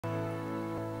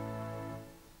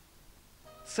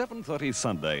7:30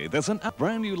 Sunday, there's an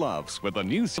brand new Loves with the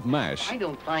new MASH. If I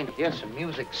don't find here some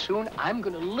music soon, I'm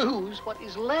going to lose what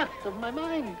is left of my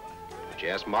mind. But you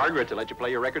asked Margaret to let you play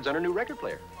your records on her new record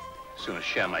player. As soon as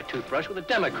share my toothbrush with a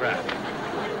Democrat.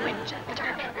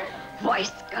 Winchester,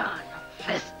 voice gone,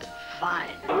 fist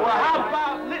fine. Well, how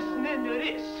about listening to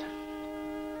this?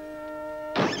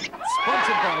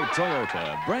 Sponsored by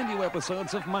Toyota, brand new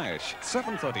episodes of MASH,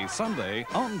 7:30 Sunday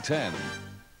on 10.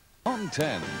 On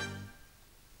 10.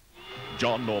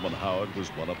 John Norman Howard was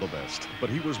one of the best, but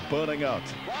he was burning out.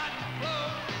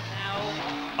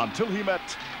 Until he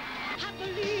met... I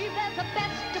believe there's a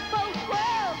best of both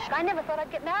worlds. I never thought I'd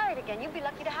get married again. You'd be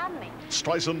lucky to have me.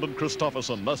 Streisand and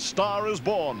Christopherson, A Star is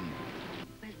Born.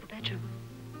 Where's the bedroom?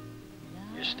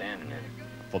 You're standing in it.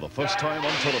 For the first time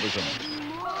on television.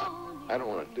 I don't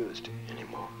want to do this to you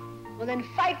anymore. Well, then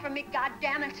fight for me,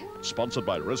 goddammit. Sponsored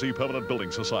by Resi Permanent Building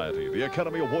Society, the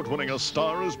Academy Award-winning A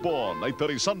Star is Born,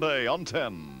 8:30 Sunday on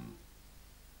 10.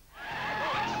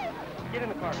 Get in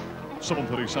the car.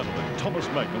 7:30 Saturday, Thomas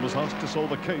Magnum was asked to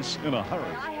solve a case in a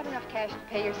hurry. I have enough cash to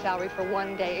pay your salary for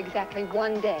one day, exactly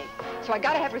one day. So I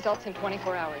gotta have results in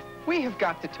 24 hours. We have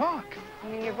got to talk. I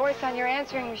mean, your voice on your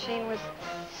answering machine was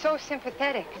so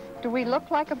sympathetic. Do we look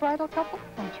like a bridal couple?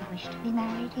 Don't you wish to be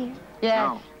married here? Yes.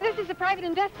 No. This is a private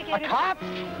investigator. A cop?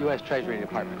 U.S. Treasury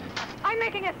Department. I'm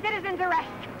making a citizen's arrest.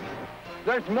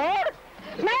 There's more?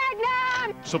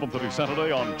 Magnum! 7:30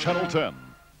 Saturday on Channel 10.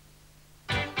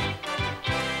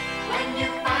 When you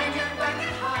find you're back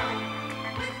at home,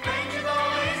 with friends you've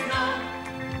always known.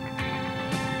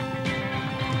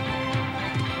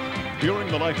 During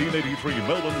the 1983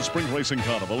 Melbourne Spring Racing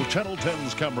Carnival, Channel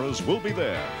 10's cameras will be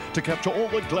there to capture all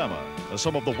the glamour as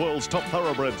some of the world's top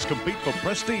thoroughbreds compete for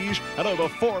prestige and over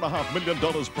 $4.5 million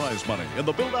prize money in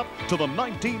the build-up to the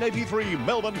 1983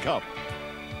 Melbourne Cup.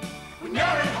 When you're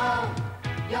at home,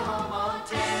 you're home on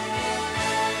 10.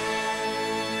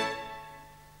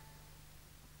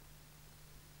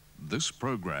 This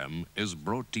program is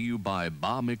brought to you by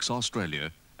Bar Mix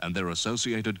Australia and their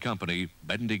associated company,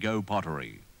 Bendigo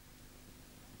Pottery.